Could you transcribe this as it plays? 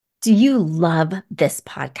Do you love this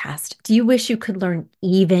podcast? Do you wish you could learn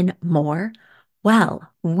even more? Well,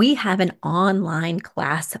 we have an online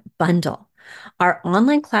class bundle. Our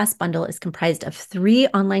online class bundle is comprised of 3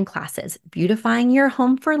 online classes: beautifying your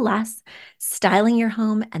home for less, styling your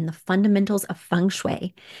home, and the fundamentals of feng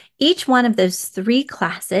shui. Each one of those 3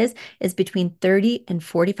 classes is between 30 and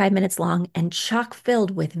 45 minutes long and chock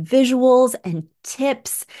filled with visuals and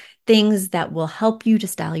tips, things that will help you to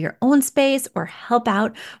style your own space or help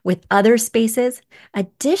out with other spaces.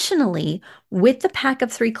 Additionally, with the pack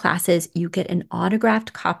of 3 classes, you get an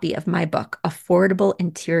autographed copy of my book, Affordable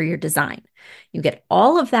Interior Design. You get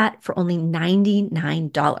all of that for only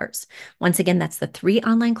 $99. Once again, that's the 3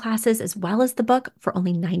 online classes as well as the book for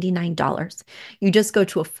only $99. You just go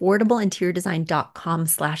to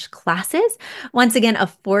affordableinteriordesign.com/classes. Once again,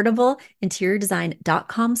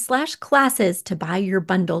 affordableinteriordesign.com/classes to buy your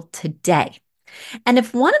bundle today. And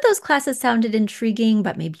if one of those classes sounded intriguing,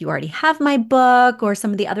 but maybe you already have my book or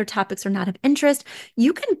some of the other topics are not of interest,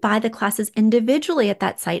 you can buy the classes individually at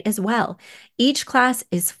that site as well. Each class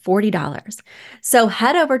is $40. So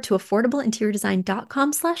head over to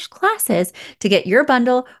affordableinteriordesign.com/classes to get your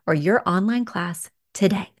bundle or your online class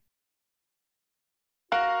today.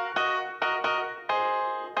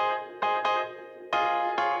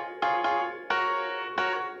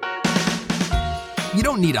 You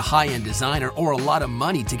don't need a high-end designer or a lot of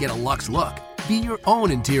money to get a luxe look. Be your own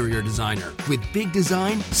interior designer with big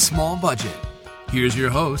design, small budget. Here's your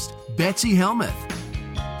host, Betsy Helmuth.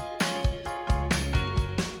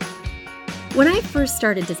 When I first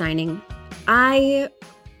started designing, I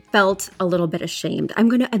felt a little bit ashamed. I'm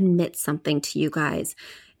going to admit something to you guys.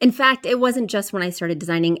 In fact, it wasn't just when I started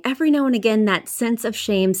designing. Every now and again, that sense of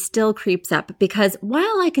shame still creeps up because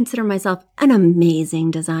while I consider myself an amazing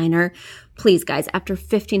designer, please guys, after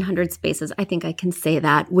 1,500 spaces, I think I can say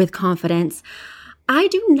that with confidence, I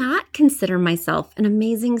do not consider myself an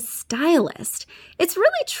amazing stylist. It's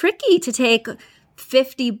really tricky to take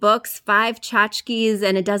 50 books, 5 tchotchkes,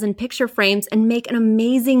 and a dozen picture frames and make an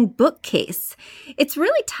amazing bookcase. It's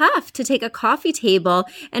really tough to take a coffee table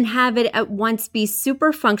and have it at once be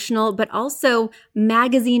super functional, but also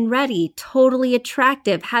magazine ready, totally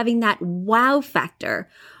attractive, having that wow factor.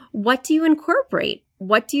 What do you incorporate?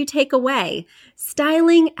 What do you take away?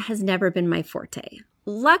 Styling has never been my forte.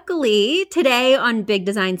 Luckily, today on Big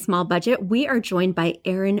Design Small Budget, we are joined by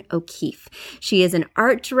Erin O'Keefe. She is an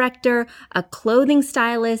art director, a clothing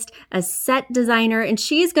stylist, a set designer, and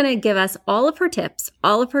she's going to give us all of her tips,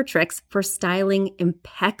 all of her tricks for styling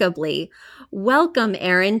impeccably. Welcome,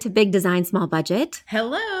 Erin, to Big Design Small Budget.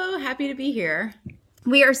 Hello, happy to be here.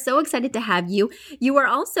 We are so excited to have you. You are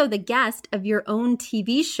also the guest of your own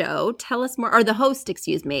TV show. Tell us more, or the host,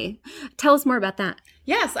 excuse me. Tell us more about that.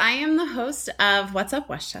 Yes, I am the host of What's Up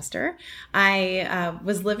Westchester. I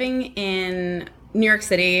was living in New York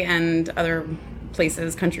City and other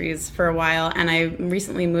places, countries for a while, and I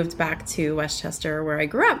recently moved back to Westchester where I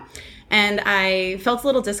grew up. And I felt a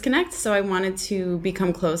little disconnect, so I wanted to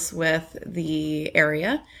become close with the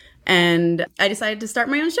area. And I decided to start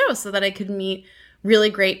my own show so that I could meet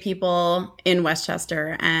really great people in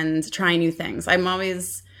Westchester and try new things. I'm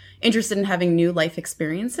always interested in having new life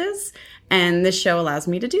experiences, and this show allows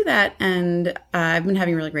me to do that. And I've been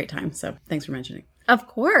having a really great time. So thanks for mentioning. Of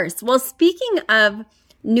course. Well, speaking of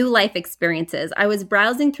new life experiences, I was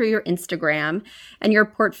browsing through your Instagram and your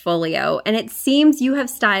portfolio, and it seems you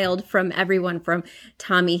have styled from everyone from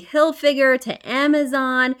Tommy Hilfiger to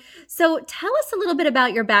Amazon. So tell us a little bit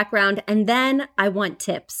about your background, and then I want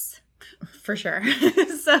tips. For sure.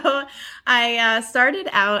 So I started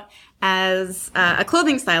out as a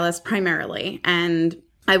clothing stylist primarily, and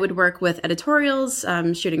I would work with editorials,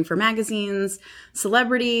 shooting for magazines,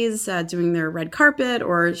 celebrities, doing their red carpet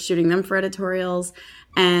or shooting them for editorials,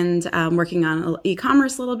 and working on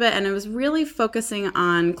e-commerce a little bit. And I was really focusing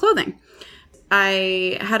on clothing.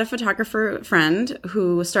 I had a photographer friend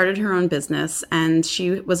who started her own business, and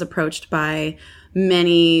she was approached by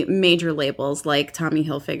many major labels like Tommy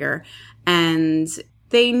Hilfiger, and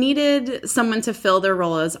they needed someone to fill their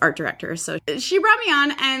role as art director. So she brought me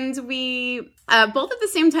on, and we both at the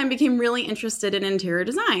same time became really interested in interior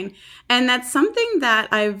design. And that's something that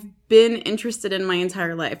I've been interested in my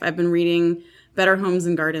entire life. I've been reading Better Homes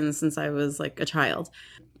and Gardens since I was like a child.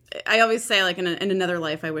 I always say, like, in another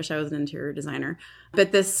life, I wish I was an interior designer.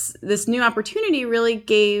 But this new opportunity really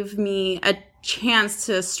gave me a chance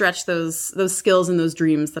to stretch those skills and those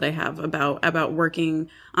dreams that I have about working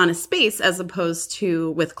on a space as opposed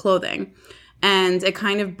to with clothing. And it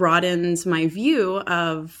kind of broadened my view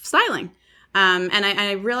of styling. And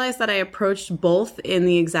I realized that I approached both in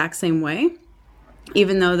the exact same way.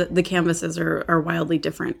 even though the canvases are wildly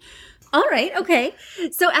different. All right. Okay.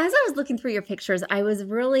 So as I was looking through your pictures, I was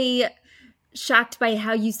really shocked by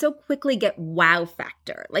how you so quickly get wow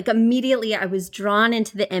factor. Like immediately I was drawn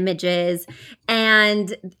into the images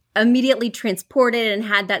and immediately transported and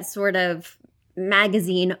had that sort of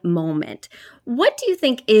magazine moment. What do you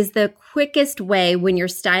think is the quickest way when you're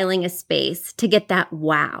styling a space to get that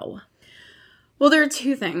wow? Well, there are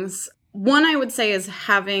two things. One, I would say, is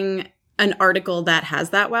having an article that has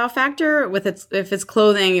that wow factor. If it's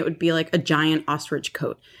clothing, it would be like a giant ostrich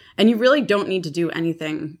coat. And you really don't need to do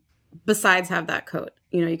anything besides have that coat.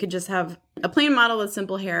 You could just have a plain model with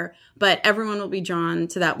simple hair, but everyone will be drawn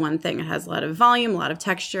to that one thing. It has a lot of volume, a lot of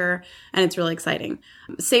texture, and it's really exciting.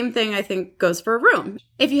 Same thing, I think, goes for a room.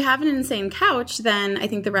 If you have an insane couch, then I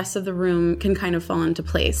think the rest of the room can kind of fall into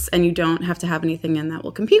place, and you don't have to have anything in that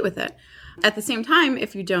will compete with it. At the same time,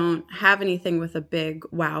 if you don't have anything with a big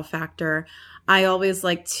wow factor, I always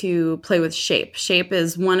like to play with shape. Shape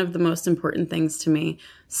is one of the most important things to me.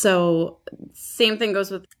 So same thing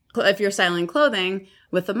goes with if you're styling clothing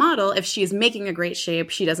with the model. If she's making a great shape,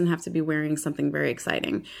 she doesn't have to be wearing something very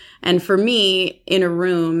exciting. And for me, in a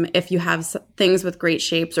room, if you have things with great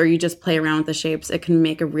shapes or you just play around with the shapes, it can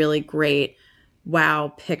make a really great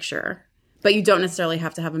wow picture. But you don't necessarily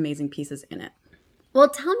have to have amazing pieces in it. Well,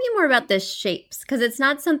 tell me more about the shapes, because it's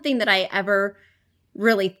not something that I ever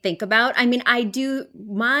really think about. I mean,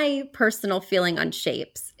 my personal feeling on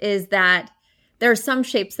shapes is that there are some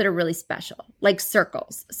shapes that are really special, like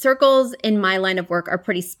circles. Circles in my line of work are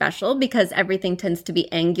pretty special because everything tends to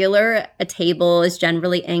be angular. A table is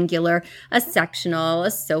generally angular, a sectional, a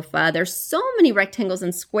sofa. There's so many rectangles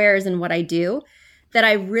and squares in what I do that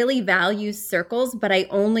I really value circles, but I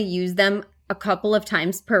only use them a couple of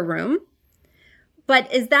times per room.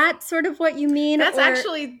 But is that sort of what you mean? That's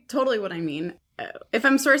actually totally what I mean. If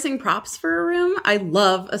I'm sourcing props for a room, I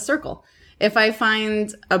love a circle. If I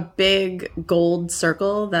find a big gold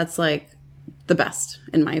circle, that's like the best,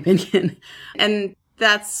 in my opinion. And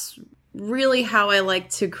that's really how I like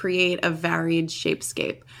to create a varied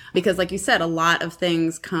shapescape. Because like you said, a lot of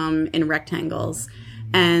things come in rectangles.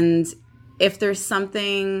 And if there's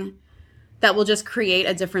something that will just create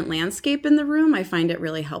a different landscape in the room, I find it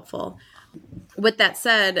really helpful. With that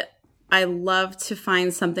said, I love to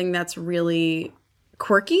find something that's really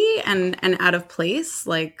quirky and out of place,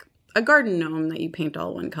 like a garden gnome that you paint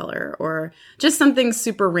all one color, or just something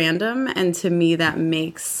super random. And to me, that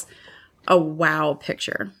makes a wow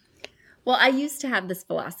picture. Well, I used to have this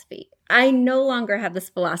philosophy. I no longer have this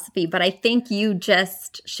philosophy, but I think you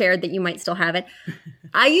just shared that you might still have it.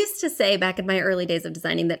 I used to say back in my early days of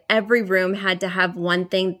designing that every room had to have one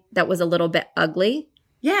thing that was a little bit ugly.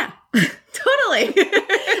 Yeah, totally.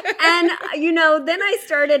 And, then I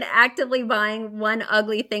started actively buying one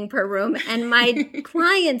ugly thing per room. And my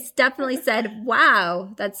clients definitely said,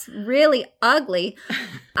 wow, that's really ugly.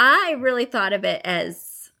 I really thought of it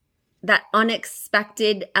as that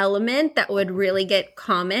unexpected element that would really get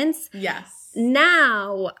comments. Yes.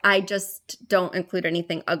 Now I just don't include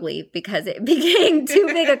anything ugly because it became too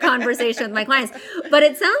big a conversation with my clients. But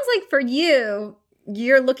it sounds like for you,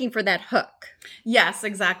 you're looking for that hook. Yes,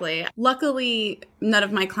 exactly. Luckily, none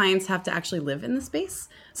of my clients have to actually live in the space.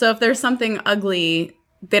 So if there's something ugly,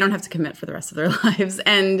 they don't have to commit for the rest of their lives.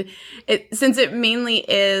 And since it mainly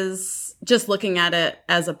is just looking at it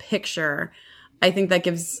as a picture, I think that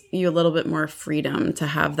gives you a little bit more freedom to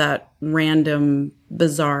have that random,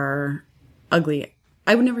 bizarre, ugly.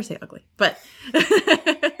 I would never say ugly, but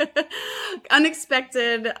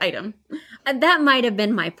unexpected item. That might have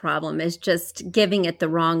been my problem, is just giving it the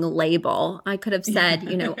wrong label. I could have said,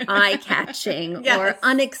 eye-catching yes. or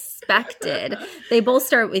unexpected. They both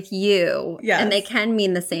start with you, yes. and they can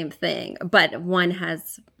mean the same thing, but one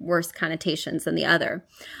has worse connotations than the other.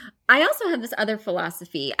 I also have this other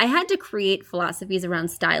philosophy. I had to create philosophies around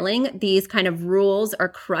styling, these kind of rules or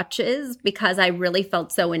crutches, because I really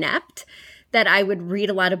felt so inept that I would read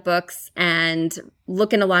a lot of books and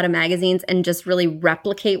look in a lot of magazines and just really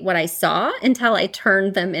replicate what I saw until I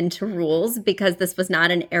turned them into rules, because this was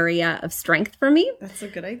not an area of strength for me. That's a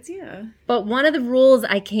good idea. But one of the rules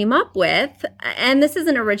I came up with, and this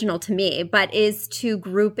isn't original to me, but is to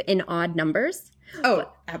group in odd numbers.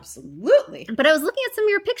 Oh, absolutely. But I was looking at some of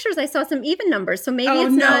your pictures. I saw some even numbers. So maybe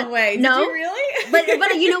it's no not. Way. No way. Did you really?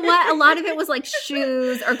 But you know what? A lot of it was like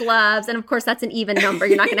shoes or gloves. And of course, that's an even number.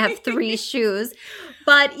 You're not going to have 3 shoes.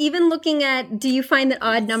 But even looking at, do you find that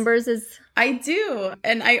odd numbers is... I do.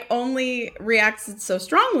 And I only reacted so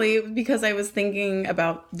strongly because I was thinking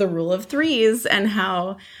about the rule of 3s and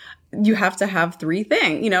how you have to have 3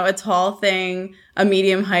 things, a tall thing, a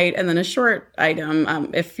medium height, and then a short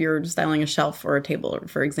item if you're styling a shelf or a table,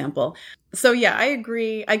 for example. So yeah, I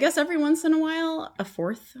agree. I guess every once in a while, a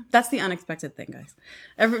 4th. That's the unexpected thing, guys.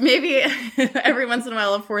 Maybe every once in a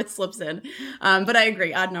while, a 4th slips in. But I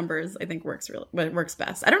agree. Odd numbers, I think, works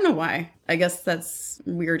best. I don't know why. I guess that's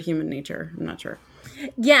weird human nature. I'm not sure.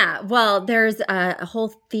 Yeah, well, there's a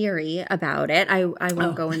whole theory about it. I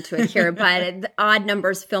won't go into it here, but the odd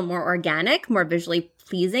numbers feel more organic, more visually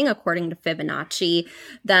pleasing. According to Fibonacci,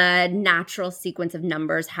 the natural sequence of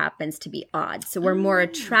numbers happens to be odd. So we're more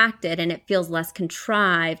attracted, and it feels less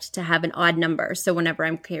contrived to have an odd number. So whenever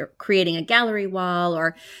I'm creating a gallery wall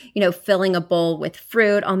or, filling a bowl with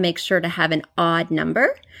fruit, I'll make sure to have an odd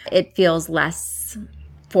number. It feels less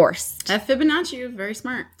forced. That Fibonacci is very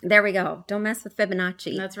smart. There we go. Don't mess with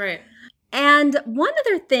Fibonacci. That's right. And one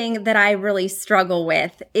other thing that I really struggle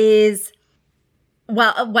with is,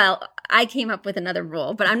 well, I came up with another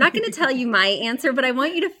rule, but I'm not going to tell you my answer, but I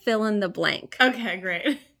want you to fill in the blank. Okay,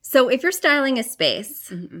 great. So if you're styling a space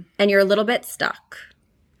and you're a little bit stuck,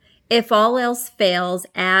 if all else fails,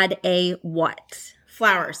 add a what?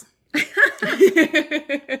 Flowers.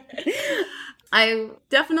 I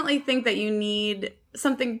definitely think that you need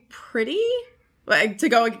something pretty to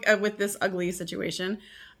go with this ugly situation.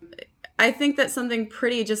 I think that something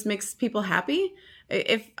pretty just makes people happy.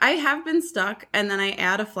 If I have been stuck and then I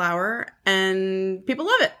add a flower and people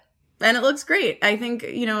love it and it looks great. I think,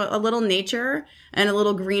 a little nature and a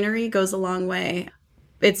little greenery goes a long way.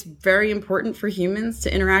 It's very important for humans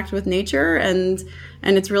to interact with nature and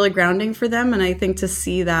it's really grounding for them. And I think to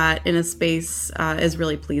see that in a space is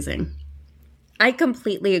really pleasing. I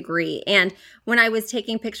completely agree. And when I was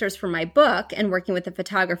taking pictures for my book and working with a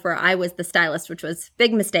photographer, I was the stylist, which was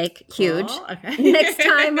big mistake, huge. Oh, okay. Next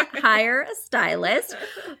time, hire a stylist.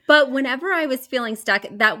 But whenever I was feeling stuck,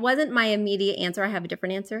 that wasn't my immediate answer. I have a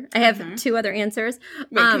different answer. I have 2 other answers.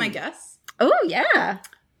 Wait, can I guess? Oh, yeah.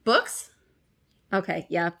 Books? Okay,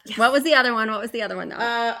 yeah. Yes. What was the other one?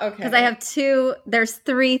 Though? Okay. Because I have 2, there's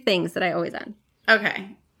 3 things that I always add.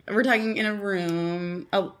 Okay. We're talking in a room.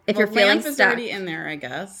 If you're feeling lamp is stuck. already in there, I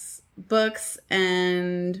guess. Books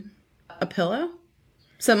and a pillow.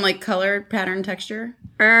 Some colored pattern texture.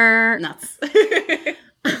 Nuts.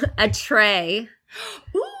 A tray.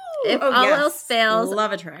 Ooh, If all else fails,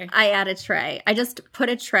 love a tray. I add a tray. I just put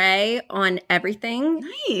a tray on everything.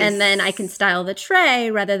 Nice. And then I can style the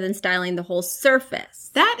tray rather than styling the whole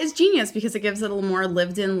surface. That is genius because it gives it a little more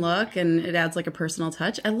lived-in look and it adds a personal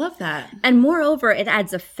touch. I love that. And moreover, it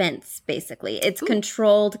adds a fence, basically. It's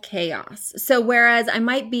controlled chaos. So whereas I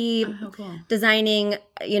might be designing,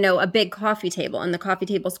 a big coffee table and the coffee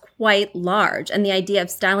table's quite large and the idea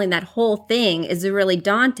of styling that whole thing is really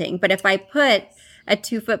daunting. But if I put a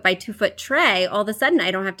 2-foot by 2-foot tray, all of a sudden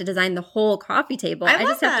I don't have to design the whole coffee table. I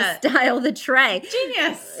just have to style the tray.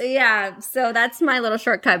 Genius. Yeah. So that's my little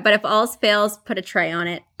shortcut. But if all else fails, put a tray on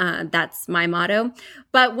it. That's my motto.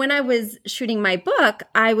 But when I was shooting my book,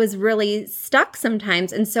 I was really stuck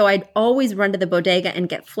sometimes. And so I'd always run to the bodega and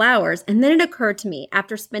get flowers. And then it occurred to me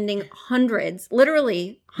after spending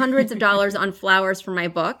literally hundreds of dollars on flowers for my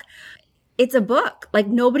book, it's a book.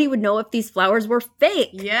 Nobody would know if these flowers were fake.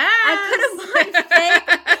 Yeah. I could have bought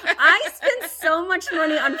fake. I spent so much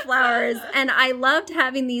money on flowers, and I loved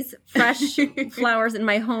having these fresh flowers in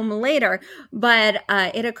my home later. But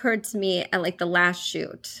it occurred to me at the last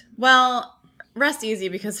shoot. Well, rest easy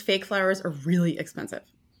because fake flowers are really expensive.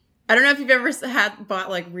 I don't know if you've ever bought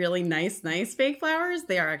really nice fake flowers.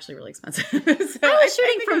 They are actually really expensive. So I was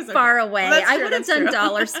shooting from far away. Well, I would have done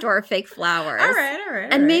dollar store fake flowers. All right.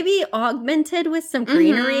 And maybe augmented with some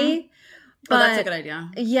greenery. But that's a good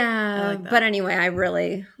idea. Yeah. But anyway, I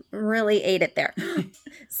really, really ate it there.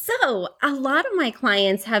 So a lot of my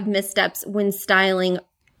clients have missteps when styling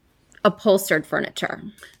upholstered furniture.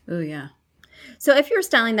 Oh, yeah. So if you're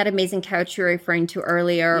styling that amazing couch you were referring to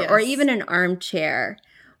earlier, or even an armchair,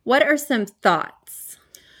 what are some thoughts?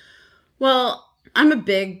 Well, I'm a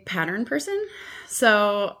big pattern person,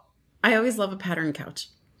 so I always love a pattern couch.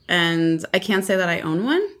 And I can't say that I own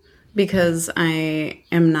one because I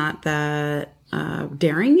am not that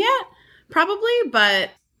daring yet, probably. But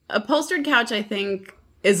upholstered couch, I think,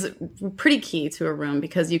 is pretty key to a room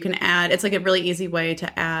because you can it's a really easy way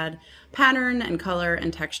to add pattern and color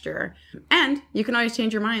and texture. And you can always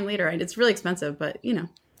change your mind later. It's really expensive, but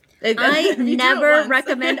I never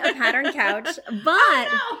recommend a pattern couch, but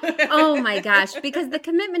oh my gosh, because the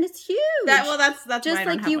commitment is huge. That's just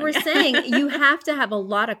like you were saying. You have to have a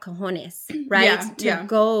lot of cojones, right, to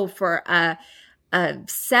go for a a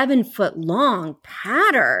 7-foot long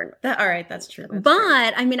pattern. All right, that's true.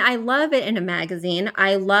 But I mean, I love it in a magazine.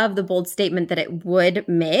 I love the bold statement that it would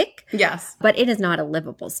make. Yes. But it is not a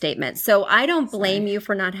livable statement. So I don't blame you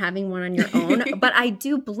for not having one on your own, but I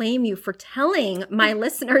do blame you for telling my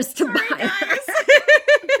listeners to buy it.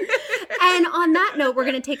 And on that note, we're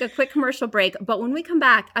going to take a quick commercial break. But when we come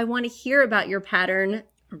back, I want to hear about your pattern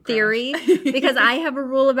theory because I have a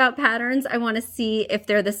rule about patterns. I want to see if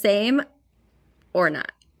they're the same or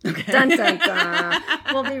not. Okay. Dun, dun, dun.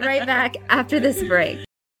 We'll be right back after this break.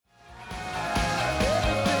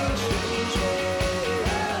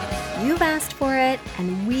 You've asked for it,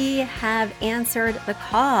 and we have answered the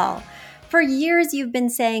call. For years, you've been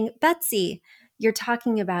saying, Betsy, you're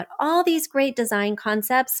talking about all these great design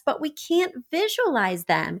concepts, but we can't visualize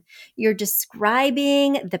them. You're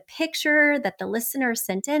describing the picture that the listener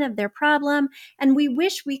sent in of their problem, and we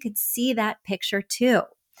wish we could see that picture too.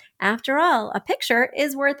 After all, a picture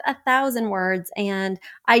is worth 1,000 words, and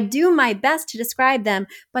I do my best to describe them,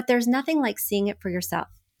 but there's nothing like seeing it for yourself.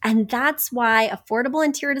 And that's why Affordable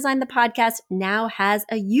Interior Design, the podcast, now has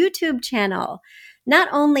a YouTube channel. Not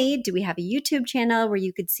only do we have a YouTube channel where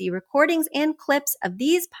you could see recordings and clips of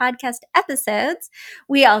these podcast episodes,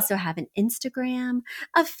 we also have an Instagram,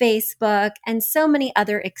 a Facebook, and so many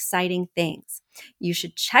other exciting things. You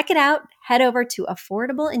should check it out. Head over to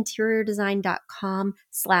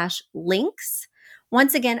affordableinteriordesign.com/links.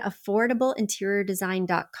 Once again,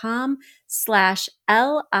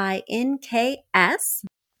 affordableinteriordesign.com/LINKS.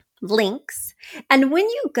 links. And when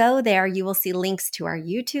you go there, you will see links to our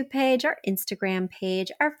YouTube page, our Instagram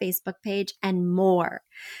page, our Facebook page, and more.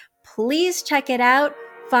 Please check it out,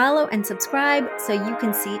 follow and subscribe so you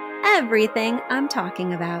can see everything I'm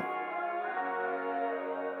talking about.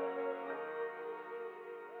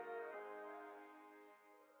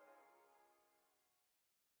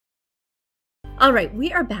 All right,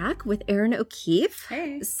 we are back with Erin O'Keefe,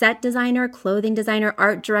 set designer, clothing designer,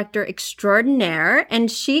 art director extraordinaire, and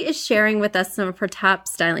she is sharing with us some of her top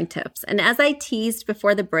styling tips. And as I teased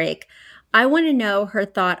before the break, I want to know her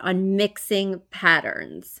thought on mixing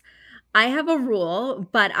patterns. I have a rule,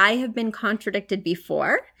 but I have been contradicted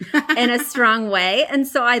before in a strong way, and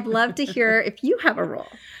so I'd love to hear if you have a rule.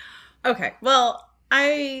 Okay, well,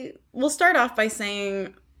 I will start off by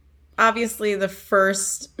saying, obviously, the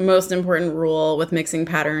first most important rule with mixing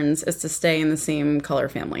patterns is to stay in the same color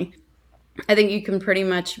family. I think you can pretty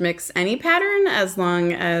much mix any pattern as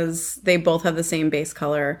long as they both have the same base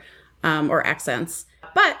color or accents.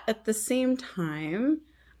 But at the same time,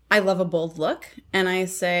 I love a bold look, and I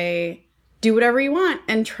say, do whatever you want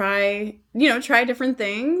and try different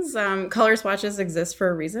things. Color swatches exist for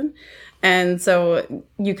a reason. And so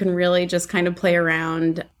you can really just kind of play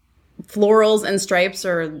around. Florals and stripes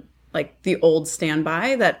are like the old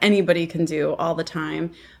standby that anybody can do all the time.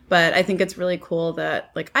 But I think it's really cool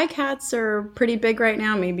that like eye cats are pretty big right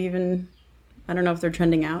now. Maybe even, I don't know if they're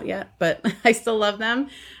trending out yet, but I still love them.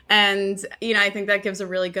 And, I think that gives a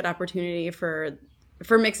really good opportunity for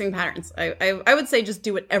mixing patterns. I would say just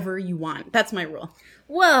do whatever you want. That's my rule.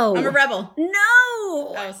 Whoa. I'm a rebel.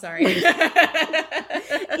 No. Oh, sorry.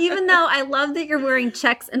 Even though I love that you're wearing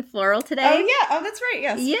checks and floral today. Oh, yeah. Oh, that's right.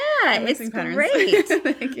 Yes. Yeah, it's great.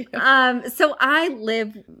 Thank you. So I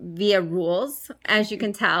live via rules, as you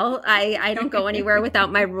can tell. I don't go anywhere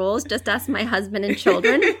without my rules, just us, my husband, and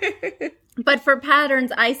children. But for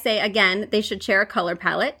patterns, I say, again, they should share a color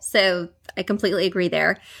palette. So I completely agree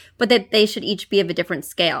there. But that they should each be of a different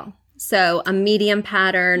scale. So a medium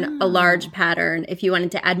pattern, a large pattern. If you wanted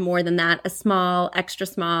to add more than that, a small, extra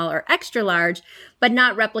small, or extra large, but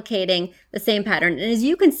not replicating the same pattern. And as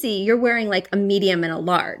you can see, you're wearing like a medium and a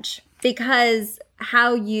large because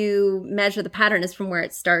how you measure the pattern is from where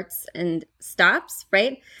it starts and stops,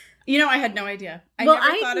 right? I had no idea. I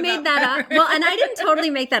made that up. Well, and I didn't totally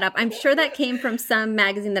make that up. I'm sure that came from some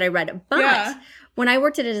magazine that I read. But when I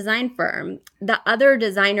worked at a design firm, the other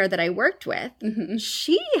designer that I worked with,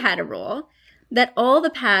 she had a rule that all the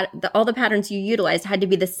patterns you utilized had to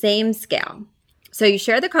be the same scale. So you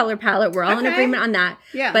share the color palette. We're all in agreement on that.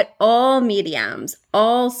 Yeah. But all mediums,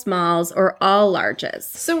 all smalls, or all larges.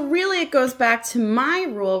 So really it goes back to my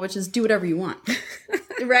rule, which is do whatever you want.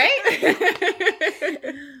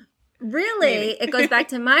 Right? Really, it goes back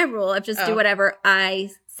to my rule of just do whatever I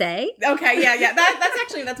say. Okay, yeah.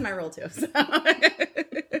 That's my rule too. So.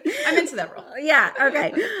 I'm into that rule. Yeah,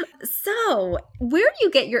 okay. So where do you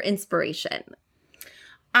get your inspiration?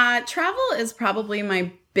 Travel is probably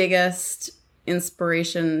my biggest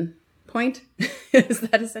inspiration point. Is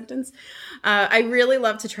that a sentence? I really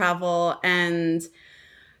love to travel, and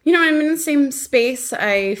I'm in the same space.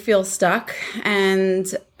 I feel stuck, and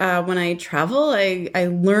when I travel. I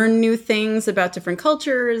learn new things about different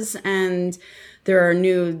cultures, and there are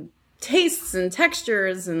new tastes and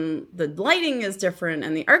textures, and the lighting is different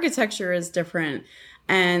and the architecture is different.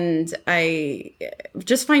 And I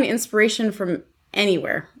just find inspiration from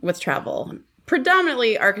anywhere with travel.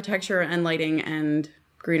 Predominantly architecture and lighting and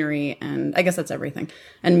greenery, and I guess that's everything.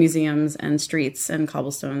 And museums and streets and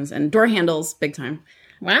cobblestones and door handles, big time.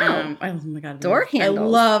 Wow. Oh my God. Door handles. I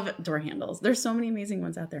love door handles. There's so many amazing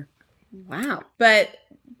ones out there. Wow. But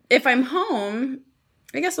if I'm home,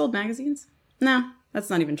 I guess old magazines. No,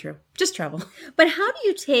 that's not even true. Just travel. But how do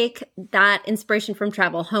you take that inspiration from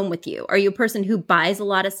travel home with you? Are you a person who buys a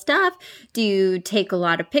lot of stuff? Do you take a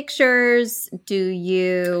lot of pictures?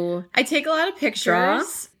 I take a lot of pictures. Draw?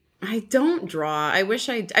 I don't draw. I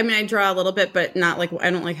mean, I draw a little bit, but not like,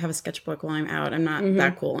 I don't like have a sketchbook while I'm out. I'm not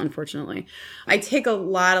that cool, unfortunately. I take a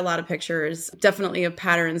lot of pictures, definitely of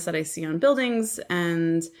patterns that I see on buildings,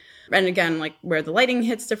 and again, like where the lighting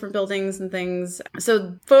hits different buildings and things.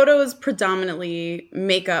 So photos predominantly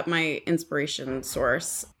make up my inspiration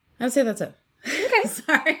source. I would say that's it. Okay.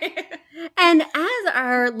 Sorry. And as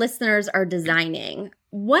our listeners are designing,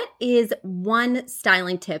 what is one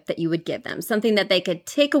styling tip that you would give them? Something that they could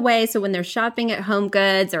take away so when they're shopping at Home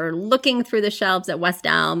Goods or looking through the shelves at West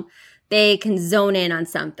Elm, they can zone in on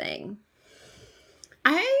something.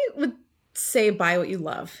 I would say buy what you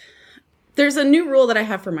love. There's a new rule that I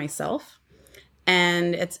have for myself,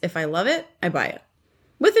 and it's if I love it, I buy it.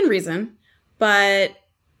 Within reason, but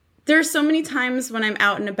there's so many times when I'm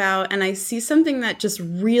out and about and I see something that just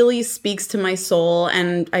really speaks to my soul,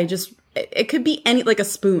 and it could be like a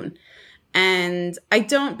spoon. And I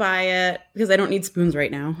don't buy it because I don't need spoons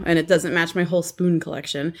right now, and it doesn't match my whole spoon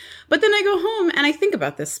collection. But then I go home and I think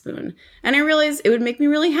about this spoon, and I realize it would make me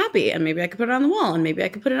really happy, and maybe I could put it on the wall, and maybe I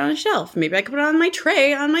could put it on a shelf, maybe I could put it on my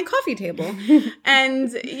tray on my coffee table.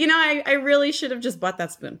 And, I really should have just bought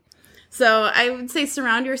that spoon. So I would say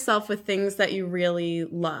surround yourself with things that you really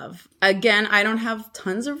love. Again, I don't have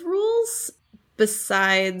tons of rules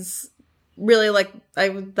besides really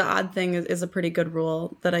the odd thing is a pretty good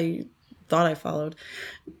rule that I thought I followed.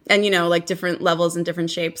 And, like different levels and different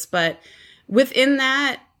shapes. But within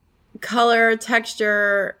that, color,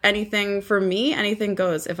 texture, anything for me, anything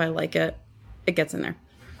goes. If I like it, it gets in there.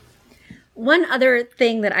 One other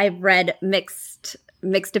thing that I've read mixed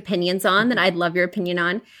opinions on that I'd love your opinion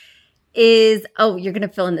on is, you're going to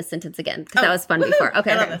fill in this sentence again because that was fun before.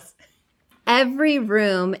 Okay. I love this. Every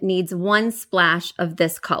room needs one splash of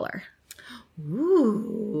this color.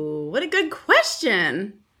 Ooh, what a good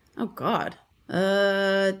question. Oh, God.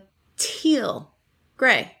 Teal,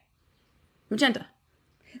 gray, magenta.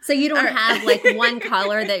 So you don't have like one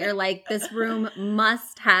color that you're like, this room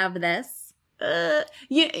must have this?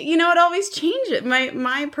 It always changes.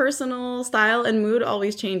 My personal style and mood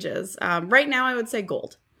always changes. Right now, I would say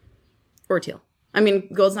gold or teal. I mean,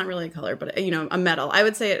 gold's not really a color, but, a metal. I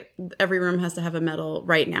would say every room has to have a metal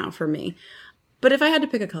right now for me. But if I had to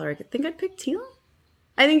pick a color, I think I'd pick teal.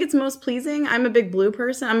 I think it's most pleasing. I'm a big blue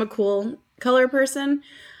person. I'm a cool color person.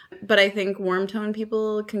 But I think warm tone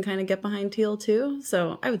people can kind of get behind teal too.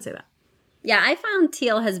 So I would say that. Yeah, I found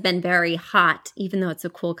teal has been very hot, even though it's a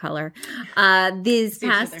cool color. These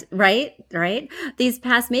past, right? These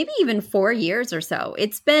past maybe even 4 years or so.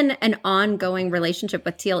 It's been an ongoing relationship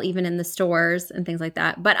with teal, even in the stores and things like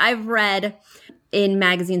that. But I've read in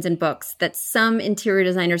magazines and books that some interior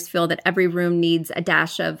designers feel that every room needs a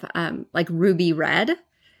dash of like ruby red.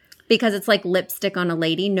 Because it's like lipstick on a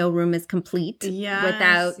lady. No room is complete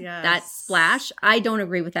without that splash. I don't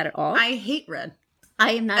agree with that at all. I hate red.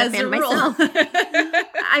 I am not a fan myself.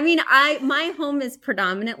 I mean, my home is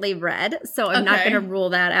predominantly red, so I'm not going to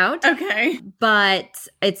rule that out. Okay. But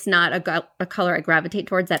it's not a color I gravitate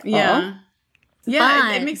towards at all.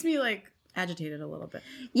 Yeah, it makes me like agitated a little bit.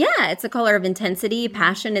 Yeah, it's a color of intensity,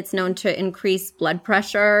 passion. It's known to increase blood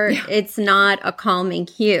pressure. Yeah. It's not a calming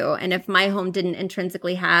hue. And if my home didn't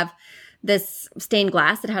intrinsically have this stained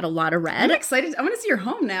glass, it had a lot of red. I'm excited. I want to see your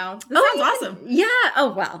home now. This sounds awesome. Yeah.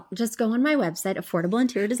 Oh, well, just go on my website,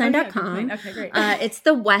 affordableinteriordesign.com. Okay, great. It's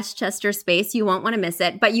the Westchester space. You won't want to miss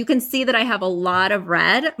it. But you can see that I have a lot of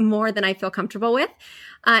red, more than I feel comfortable with.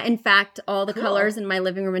 In fact, all the colors in my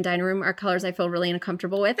living room and dining room are colors I feel really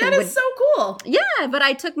uncomfortable with. That is so cool. Yeah, but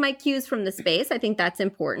I took my cues from the space. I think that's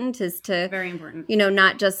important, is to, very important,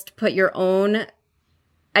 not just put your own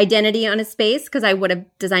identity on a space, because I would have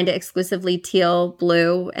designed it exclusively teal,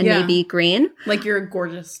 blue, and maybe green. Like your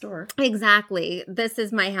gorgeous store. Exactly. This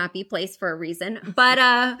is my happy place for a reason. But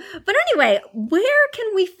anyway, where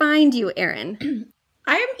can we find you, Erin?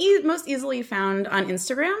 I am most easily found on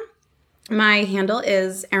Instagram My handle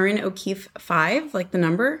is Erin O'Keefe 5, like the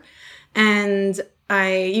number. And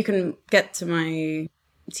you can get to my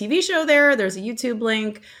TV show there. There's a YouTube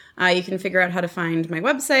link. You can figure out how to find my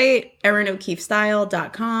website,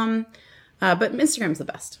 erinokeefestyle.com. But Instagram's the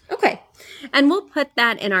best. Okay. And we'll put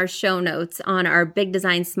that in our show notes on our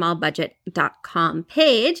bigdesignsmallbudget.com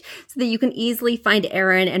page so that you can easily find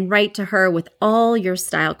Erin and write to her with all your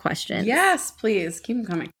style questions. Yes, please. Keep them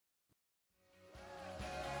coming.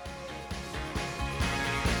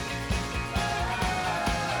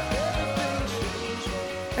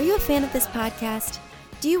 Are you a fan of this podcast?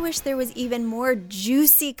 Do you wish there was even more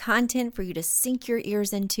juicy content for you to sink your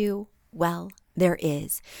ears into? Well, there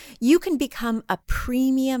is. You can become a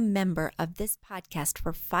premium member of this podcast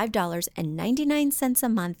for $5.99 a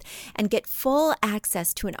month and get full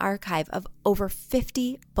access to an archive of over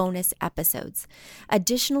 50 bonus episodes.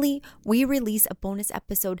 Additionally, we release a bonus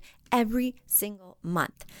episode every single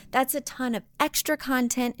month. That's a ton of extra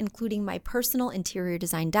content, including my personal interior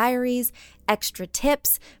design diaries, extra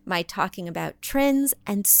tips, my talking about trends,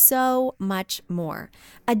 and so much more.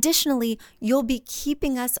 Additionally, you'll be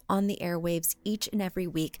keeping us on the airwaves each and every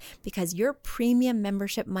week because your premium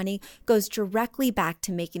membership money goes directly back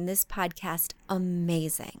to making this podcast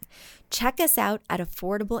amazing. Check us out at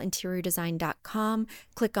affordableinteriordesign.com.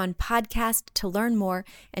 Click on podcast to learn more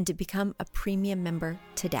and to become a premium member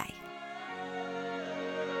today.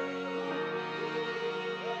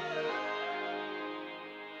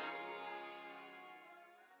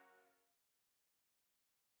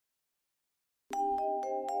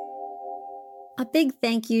 A big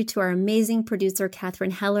thank you to our amazing producer,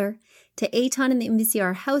 Catherine Heller, to Aton and the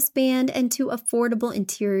MVCR House Band, and to Affordable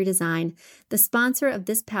Interior Design, the sponsor of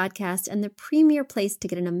this podcast and the premier place to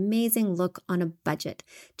get an amazing look on a budget.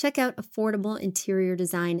 Check out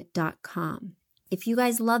affordableinteriordesign.com. If you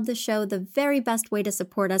guys love the show, the very best way to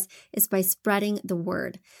support us is by spreading the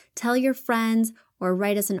word. Tell your friends or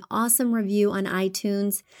write us an awesome review on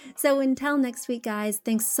iTunes. So until next week, guys,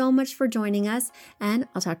 thanks so much for joining us, and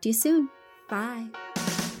I'll talk to you soon. Bye.